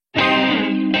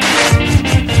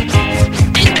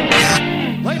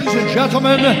Ladies and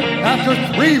gentlemen, after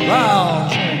 3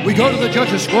 rounds, we go to the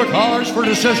judges' scorecards for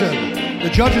decision. The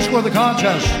judges score the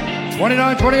contest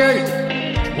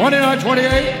 29-28, 29-28,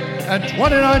 and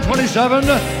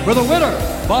 29-27 for the winner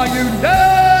by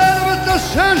unanimous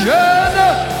decision,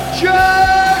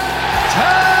 Jack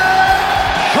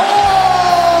Tank Shore!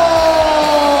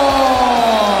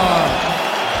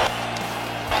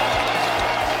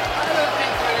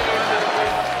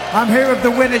 I'm here with the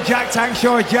winner, Jack Tank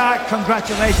Shore. Jack,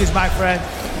 congratulations, my friend.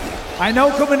 I know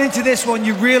coming into this one,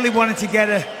 you really wanted to get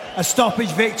a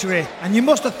stoppage victory, and you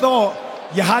must have thought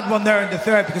you had one there in the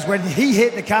third, because when he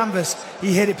hit the canvas,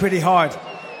 he hit it pretty hard.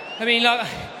 I mean, look,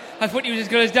 I thought he was as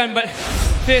good as done, but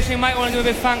first thing I might want to do a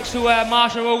big thanks to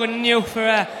Marshall, Rogan and you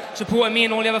for supporting me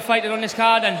and all the other fighters on this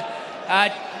card. And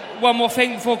one more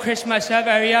thing before Christmas, a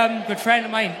very good friend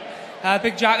of mine,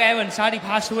 Big Jack Evans, sadly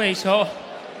passed away, so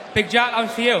Big Jack, I'm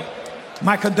for you.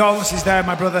 My condolences there,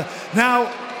 my brother.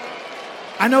 Now,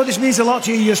 I know this means a lot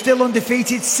to you. You're still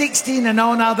undefeated, 16-0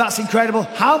 now. That's incredible.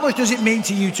 How much does it mean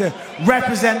to you to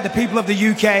represent the people of the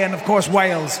UK and, of course,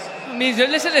 Wales? It means that,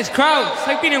 listen to this crowd. It's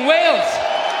like being in Wales.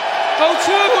 O2,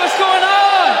 what's going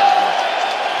on?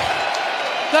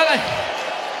 Look,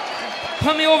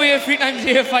 put me over here 3 times a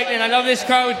year fighting. I love this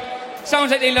crowd.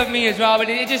 Sounds like they love me as well, but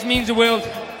it just means the world.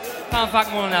 Can't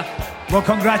thank more enough. Well,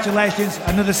 congratulations.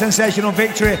 Another sensational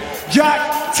victory.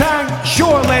 Jack Tank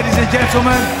Shore, ladies and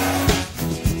gentlemen.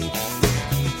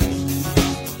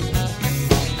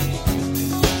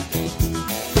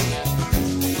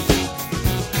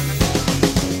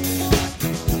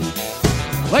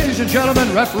 Ladies and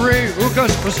gentlemen, referee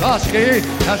Łukasz Krasowski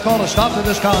has called a stop to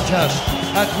this contest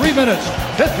at 3 minutes,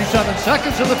 57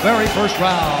 seconds of the very first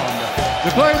round.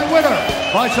 Declaring the winner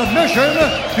by submission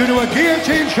due to a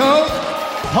guillotine choke,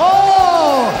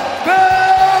 Paul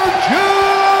Berjutan!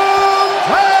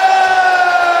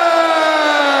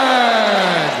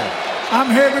 I'm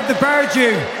here with the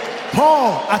Berju.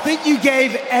 Paul, I think you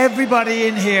gave everybody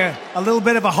in here a little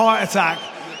bit of a heart attack.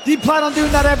 Do you plan on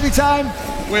doing that every time?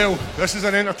 Well, this is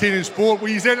an entertaining sport. Were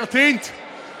you entertained?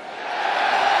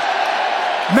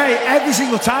 Mate, every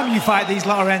single time you fight, these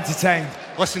lot are entertained.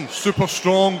 Listen, super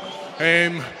strong,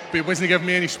 but he wasn't giving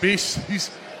me any space.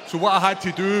 So what I had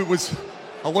to do was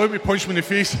allow him to punch me in the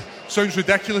face. Sounds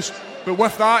ridiculous, but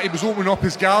with that, he was opening up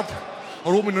his guard,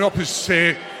 or opening up his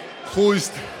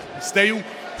closed style,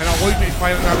 and allowed me to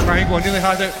fire in that triangle. I nearly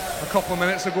had it a couple of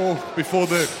minutes ago before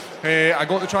I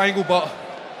got the triangle, but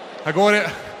I got it.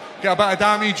 Get a bit of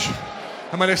damage.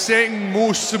 I'm in the second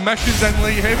most submissions in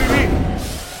light heavyweight.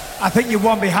 I think you're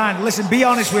one behind. Listen, be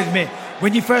honest with me.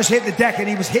 When you first hit the deck and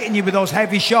he was hitting you with those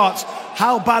heavy shots,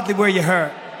 how badly were you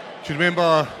hurt? Do you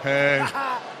remember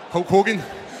Hulk Hogan?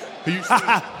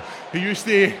 He used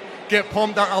to get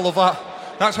pumped out. I love that.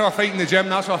 That's how I fight in the gym.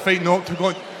 That's how I fight in the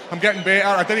octagon. I'm getting better.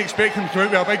 I didn't expect him to come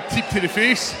out with a big teep to the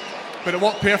face, but it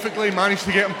worked perfectly. Managed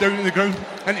to get him down to the ground,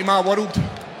 into my world.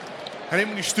 And then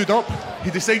when he stood up,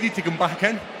 he decided to come back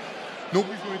in.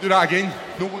 Nobody's going to do that again.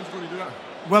 No one's going to do that.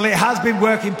 Well, it has been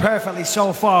working perfectly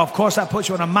so far. Of course, that puts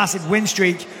you on a massive win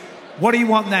streak. What do you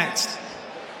want next?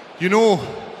 You know,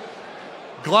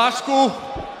 Glasgow,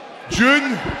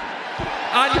 June,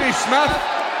 Anthony Smith,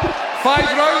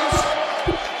 5 rounds.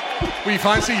 What do you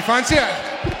fancy? You fancy it?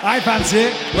 I fancy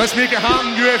it. Let's make it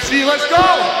happen, UFC. Let's go!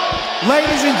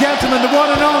 Ladies and gentlemen, the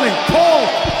one and only Paul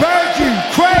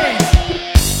Berjutan.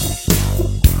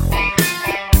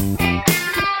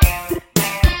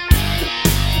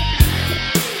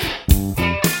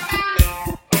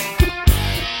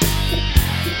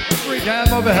 Dan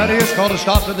Movaheady has called a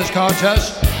stop to this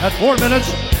contest at 4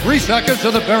 minutes, 3 seconds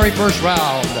of the very first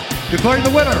round. Declaring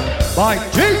the winner by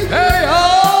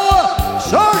TKO,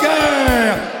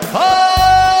 Sergey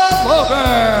Pavlovich.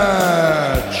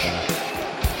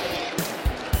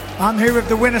 I'm here with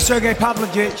the winner, Sergey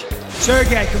Pavlovich.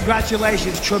 Sergey,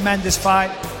 congratulations, tremendous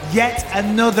fight. Yet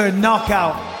another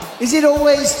knockout. Is it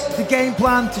always the game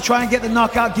plan to try and get the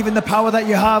knockout given the power that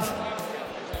you have?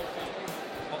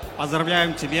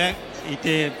 Поздравляем тебя, и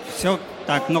ты все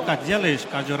так много делаешь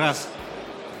каждый раз.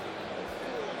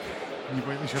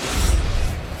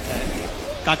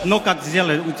 Как много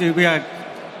делаешь, у тебя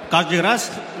каждый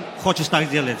раз хочешь так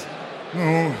делать?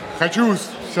 Ну, хочу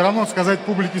все равно сказать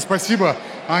публике спасибо,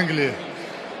 Англии.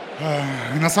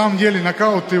 На самом деле,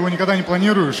 нокаут, ты его никогда не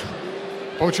планируешь.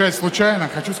 Получается случайно.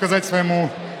 Хочу сказать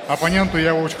своему оппоненту, я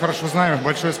его очень хорошо знаю,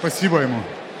 большое спасибо ему.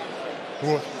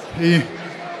 Вот. И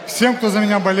всем, кто за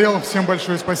меня болел, всем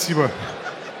большое спасибо.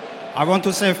 I want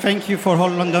to say thank you for whole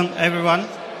London, everyone.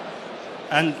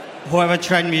 And whoever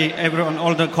trained me, everyone,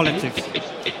 all the collective.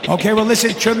 Okay, well,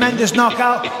 listen, tremendous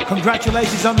knockout.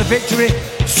 Congratulations on the victory.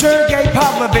 Sergey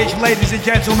Pavlovich, ladies and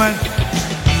gentlemen.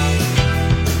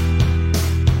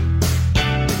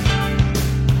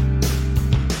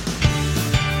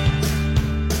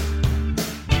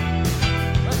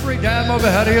 Referee Dan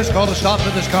Movaheady has called a stop to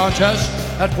this contest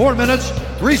at 4 minutes,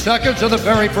 3 seconds of the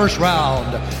very first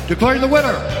round. Declaring the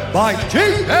winner by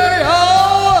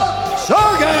TKO,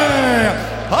 Sergey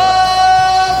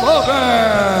Pavlovich.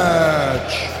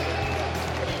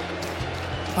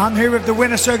 I'm here with the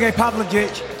winner, Sergey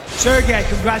Pavlovich. Sergey,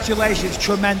 congratulations,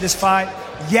 tremendous fight.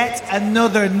 Yet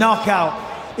another knockout.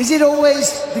 Is it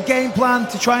always the game plan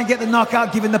to try and get the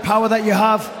knockout, given the power that you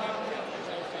have?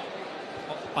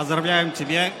 Поздравляем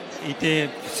тебя, и ты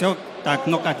все так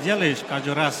нокаут делаешь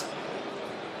каждый раз.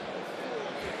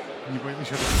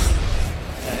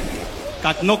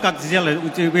 Как нокаут сделать, у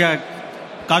тебя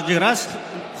каждый раз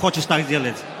хочешь так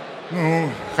делать?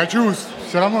 Ну, хочу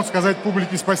все равно сказать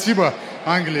публике спасибо,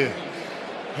 Англии.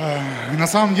 На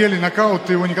самом деле нокаут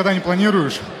ты его никогда не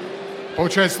планируешь.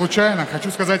 Получается случайно.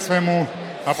 Хочу сказать своему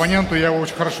оппоненту, я его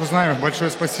очень хорошо знаю, большое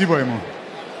спасибо ему.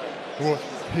 Вот.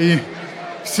 И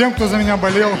всем, кто за меня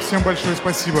болел, всем большое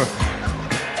спасибо.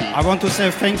 I want to say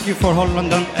thank you for whole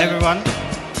London, everyone,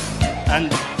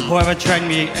 and whoever trained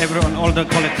me, everyone, all the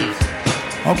collective.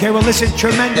 Okay, well, listen,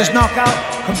 tremendous knockout.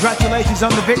 Congratulations on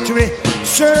the victory.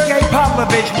 Sergey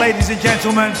Pavlovich, ladies and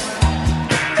gentlemen.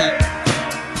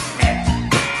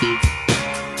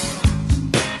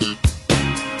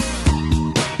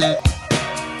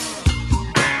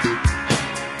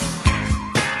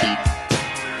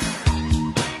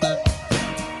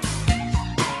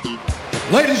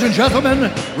 Ladies and gentlemen,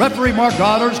 referee Mark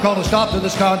Goddard's called a stop to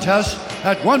this contest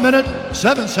at 1 minute,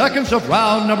 7 seconds of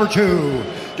round number 2.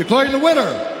 Declaring the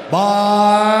winner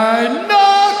by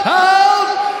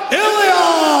knockout,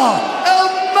 Ilya El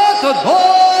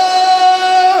Matador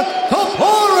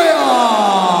Topuria.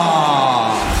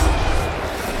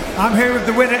 I'm here with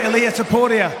the winner, Ilya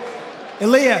Topuria.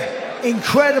 Ilya,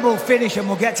 incredible finish, and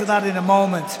we'll get to that in a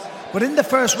moment. But in the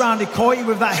first round, he caught you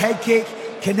with that head kick,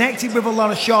 connected with a lot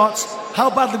of shots. How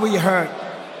badly were you hurt?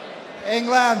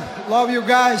 England, love you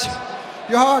guys.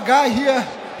 You have a guy here,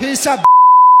 he's a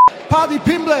Paddy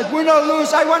Pimblett, win or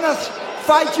lose. I want to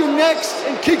fight you next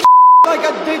and kick like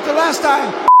I did the last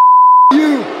time.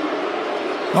 You.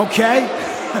 Okay,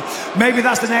 maybe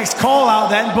that's the next call out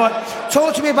then, but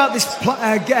talk to me about this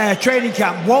training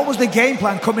camp. What was the game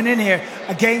plan coming in here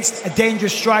against a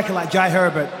dangerous striker like Jai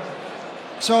Herbert?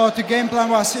 So the game plan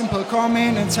was simple, come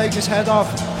in and take his head off.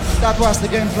 That was the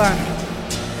game plan.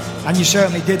 And you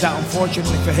certainly did that,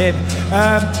 unfortunately for him.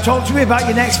 Talk to me about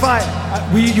your next fight.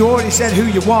 You already said who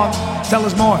you want. Tell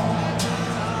us more.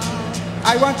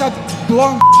 I want that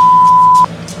blonde,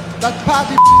 that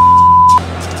Paddy.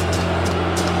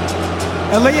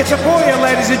 Ilya Topuria,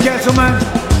 ladies and gentlemen.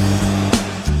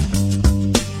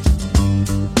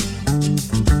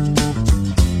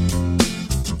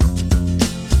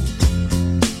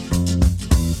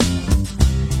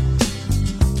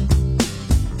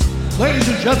 Ladies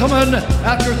and gentlemen,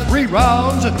 after 3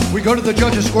 rounds, we go to the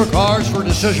judges' scorecards for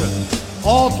decision.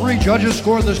 All 3 judges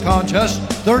scored this contest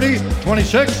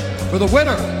 30-26 for the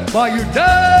winner by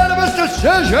unanimous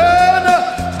decision,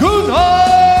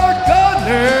 Gunnar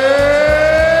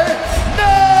Gunnar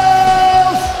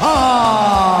Nelson.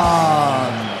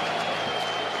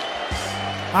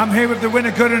 I'm here with the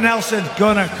winner, Gunnar Nelson.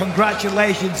 Gunnar,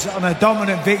 congratulations on a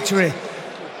dominant victory.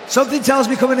 Something tells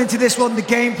me coming into this one, the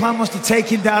game plan was to take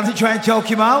him down and try and choke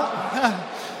him out. Yeah,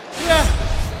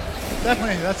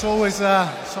 definitely. That's always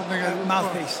something.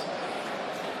 Mouthpiece.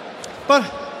 But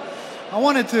I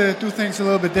wanted to do things a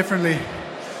little bit differently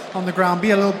on the ground,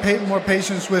 be a little more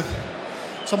patient with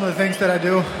some of the things that I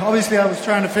do. Obviously, I was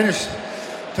trying to finish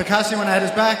Takashi when I had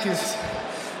his back. His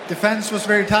defense was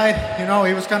very tight. You know,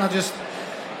 he was kind of just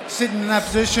sitting in that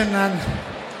position and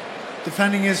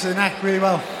defending his neck really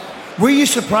well. Were you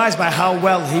surprised by how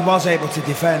well he was able to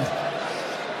defend?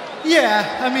 Yeah,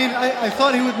 I mean, I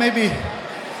thought he would maybe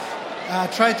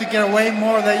try to get away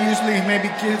more. That usually maybe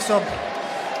gives up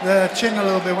the chin a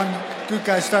little bit when good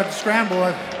guys start to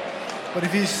scramble. But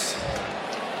if he's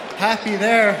happy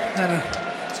there, then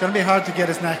it's going to be hard to get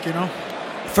his neck, you know.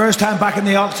 First time back in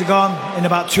the octagon in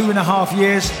about 2.5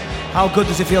 years. How good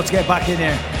does it feel to get back in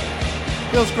here?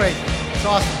 Feels great. It's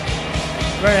awesome.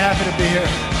 Very happy to be here.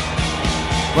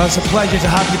 Well, it's a pleasure to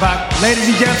have you back. Ladies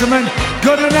and gentlemen,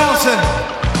 Gunnar Nelson.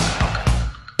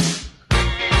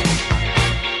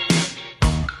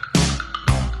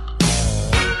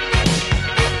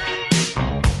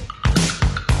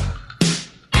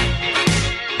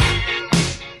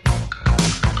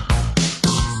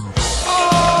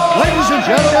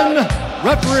 gentlemen,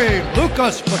 referee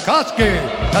Lukas Pakowski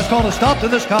has called a stop to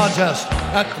this contest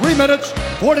at 3 minutes,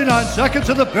 49 seconds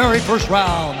of the very first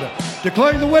round,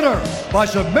 declaring the winner by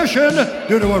submission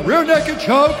due to a rear naked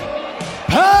choke,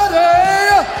 Paddy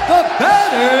the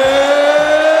Baddy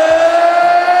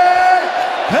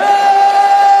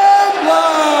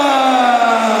Pimblett.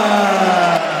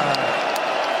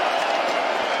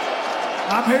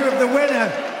 I'm here with the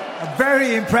winner, a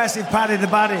very impressive Paddy the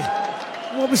Baddy.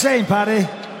 What are we saying, Paddy?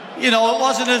 You know, it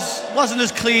wasn't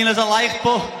as clean as I like,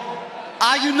 but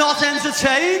are you not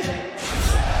entertained?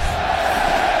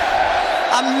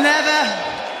 I'm never,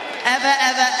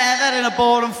 ever in a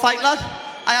boring fight, lad.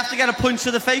 I have to get a punch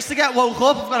to the face to get woke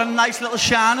up. I've got a nice little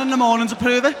shine in the morning to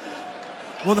prove it.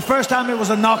 Well, the first time it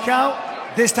was a knockout,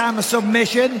 this time a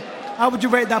submission. How would you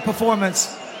rate that performance?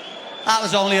 That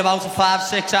was only about a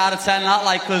 5-6 out of 10, that,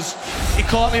 like, because he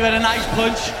caught me with a nice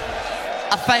punch.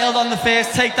 I failed on the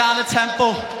first takedown attempt,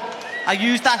 but I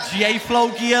used that J-Flow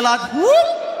gear, lad.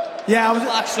 Whoop! Yeah, I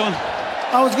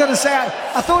was going to say,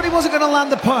 I thought he wasn't going to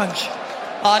land the punch.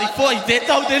 Oh, he thought he did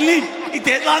though, didn't he? He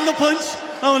did land the punch,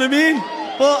 know what I mean?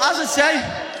 But as I say,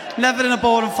 never in a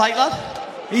boring fight, lad.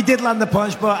 He did land the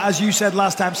punch, but as you said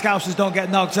last time, Scousers don't get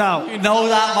knocked out. You know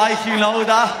that, Mike, you know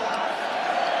that.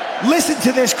 Listen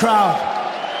to this crowd.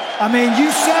 I mean,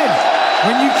 you said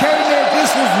when you came here,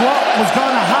 this was what was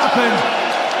going to happen.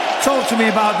 Talk to me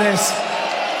about this.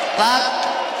 Lad,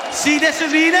 see this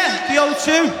arena, the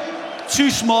O2?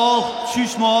 Too small.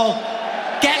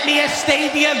 Get me a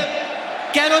stadium.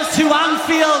 Get us to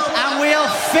Anfield and we'll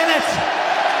fill it.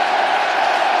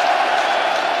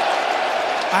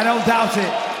 I don't doubt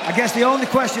it. I guess the only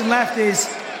question left is,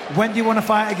 when do you want to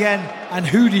fight again and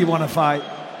who do you want to fight?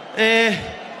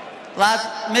 Lad,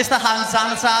 Mr. Hand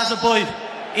Sanitizer boy,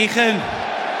 he can...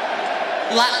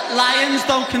 Lions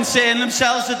don't concern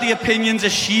themselves with the opinions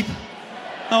of sheep.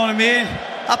 Know what I mean?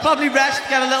 I'll probably rest,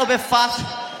 get a little bit fat.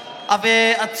 I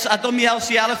done my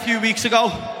LCL a few weeks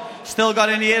ago. Still got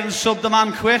in here and subbed the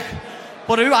man quick.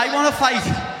 But who I want to fight?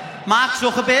 Mark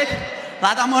Zuckerberg.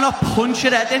 Lad, I'm going to punch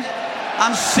your head in.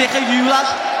 I'm sick of you, lad.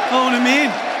 Know what I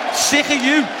mean? Sick of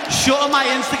you shutting my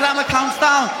Instagram accounts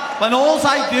down when all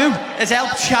I do is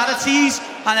help charities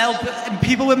and help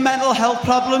people with mental health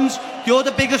problems. You're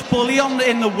the biggest bully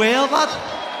in the world, lad.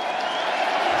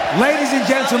 Ladies and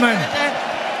gentlemen,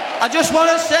 I just want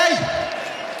to say,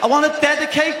 I want to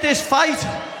dedicate this fight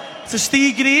to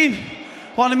Steve Green,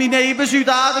 one of my neighbours who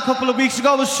died a couple of weeks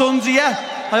ago. His son's here.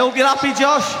 I hope you're happy,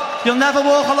 Josh. You'll never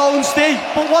walk alone, Steve.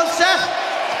 But one sec,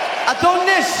 I done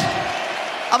this.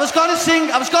 I was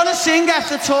gonna sing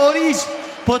after Tories,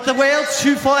 but the world's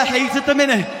too full of hate at the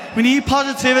minute. We need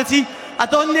positivity. I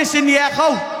done this in the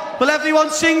Echo. Will everyone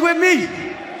sing with me?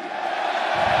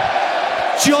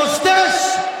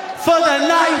 Justice for the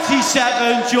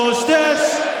 97,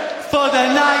 justice for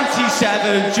the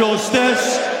 97,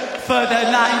 justice for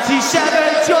the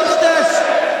 97, justice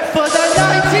for the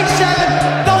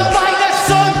 97. Don't buy the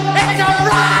sun, it's a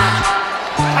rag!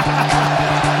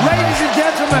 ladies and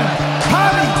gentlemen,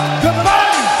 Paddy the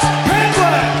Baddy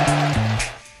Pimblett.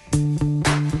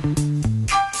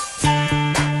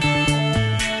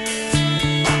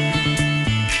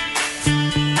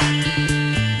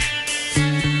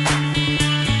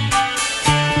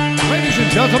 Ladies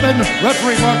and gentlemen,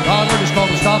 referee Mark Conrad has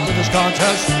called a stop to this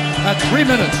contest at 3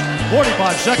 minutes,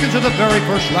 45 seconds of the very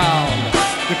first round,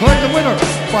 declaring the winner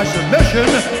by submission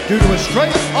due to a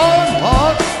straight arm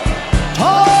lock,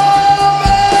 Tom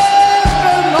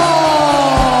Aspinall!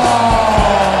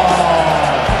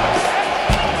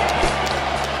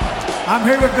 I'm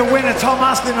here with the winner, Tom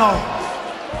Aspinall.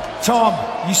 Tom,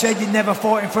 you said you never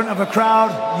fought in front of a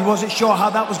crowd. You wasn't sure how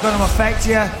that was going to affect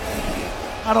you.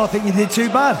 I don't think you did too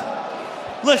bad.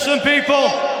 Listen, people,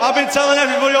 I've been telling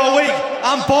everybody all week,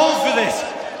 I'm born for this.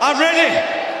 I'm ready.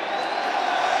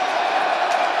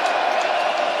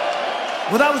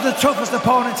 Well, that was the toughest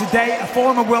opponent to date, a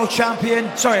former world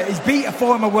champion. Sorry, he's beat a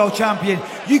former world champion.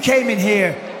 You came in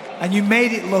here and you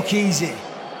made it look easy.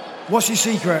 What's your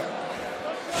secret?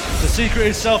 The secret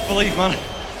is self-belief, man.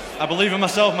 I believe in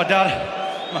myself, my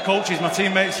dad, my coaches, my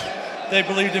teammates. They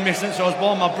believed in me since I was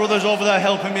born. My brother's over there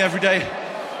helping me every day.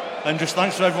 And just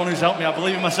thanks to everyone who's helped me. I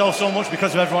believe in myself so much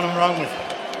because of everyone I'm around with.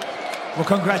 Well,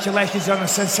 congratulations on a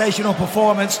sensational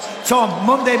performance. Tom,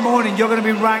 Monday morning, you're going to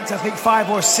be ranked, I think, 5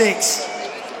 or 6.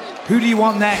 Who do you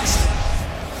want next?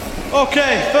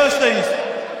 Okay, first things.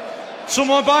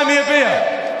 Someone buy me a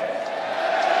beer.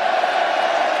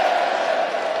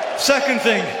 Second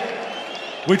thing.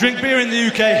 We drink beer in the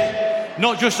UK,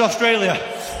 not just Australia.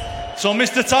 So,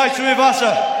 Mr. Taito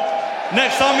Ivasa,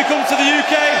 next time we come to the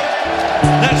UK,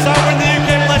 next time we're in the UK,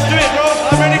 let's do it, bro.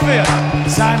 I'm ready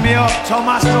me up. Tom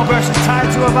Aspinall versus Tai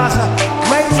Tuivasa.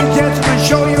 Ladies and gentlemen,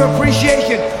 show your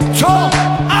appreciation. Tom